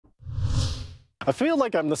I feel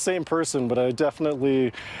like I'm the same person, but I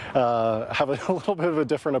definitely have a little bit of a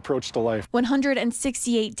different approach to life.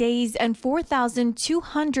 168 days and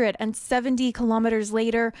 4,270 kilometers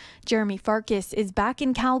later, Jeromy Farkas is back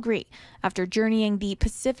in Calgary after journeying the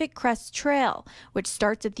Pacific Crest Trail, which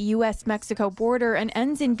starts at the U.S.-Mexico border and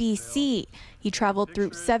ends in BC. He traveled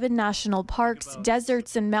through 7 national parks,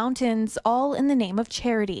 deserts, and mountains, all in the name of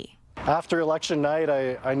charity. After election night,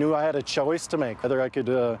 I knew I had a choice to make, whether I could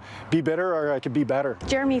be bitter or I could be better.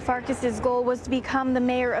 Jeromy Farkas' goal was to become the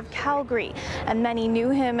mayor of Calgary, and many knew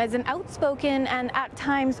him as an outspoken and at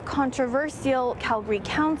times controversial Calgary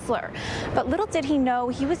councillor. But little did he know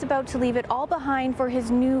he was about to leave it all behind for his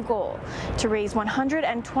new goal, to raise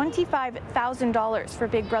 $125,000 for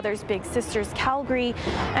Big Brothers Big Sisters Calgary,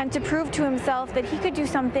 and to prove to himself that he could do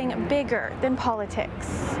something bigger than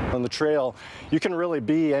politics. On the trail, you can really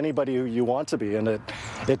be anybody you want to be, and it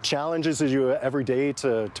challenges you every day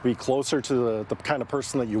to be closer to the kind of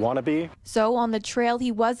person that you want to be. So on the trail, he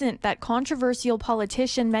wasn't that controversial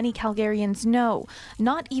politician many Calgarians know,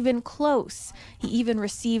 not even close. He even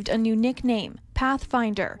received a new nickname,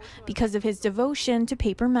 Pathfinder, because of his devotion to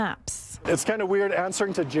paper maps. It's kind of weird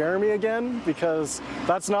answering to Jeromy again, because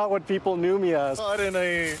that's not what people knew me as. Not in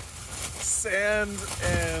a sand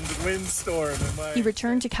and windstorm. He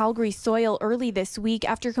returned to Calgary soil early this week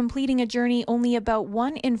after completing a journey only about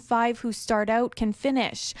 1 in 5 who start out can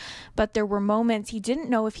finish. But there were moments he didn't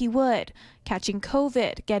know if he would. Catching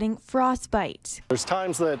COVID, getting frostbite. There's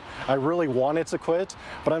times that I really wanted to quit,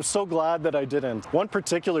 but I'm so glad that I didn't. One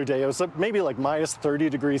particular day, it was maybe like minus 30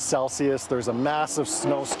 degrees Celsius. There's a massive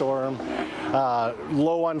snowstorm,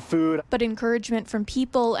 low on food. But encouragement from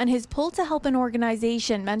people and his pull to help an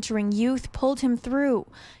organization mentoring youth pulled him through.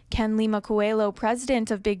 Ken Lima-Coelho,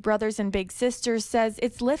 president of Big Brothers and Big Sisters, says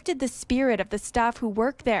it's lifted the spirit of the staff who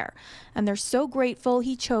work there, and they're so grateful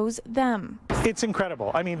he chose them. It's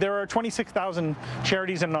incredible. I mean, there are 26,000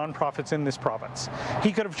 charities and nonprofits in this province.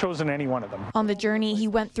 He could have chosen any one of them. On the journey, he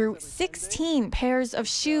went through 16 pairs of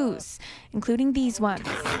shoes, including these ones.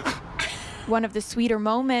 One of the sweeter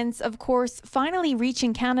moments, of course, finally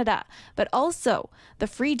reaching Canada, but also the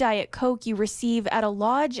free Diet Coke you receive at a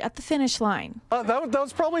lodge at the finish line. That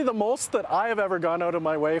was probably the most that I have ever gone out of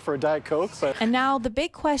my way for a Diet Coke. And now the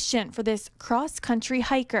big question for this cross-country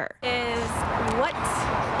hiker is, what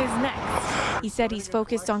is next? He said he's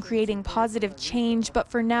focused on creating positive change, but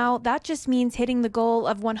for now, that just means hitting the goal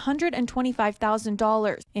of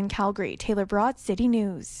 $125,000 in Calgary. Taylor Braat, City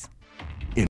News.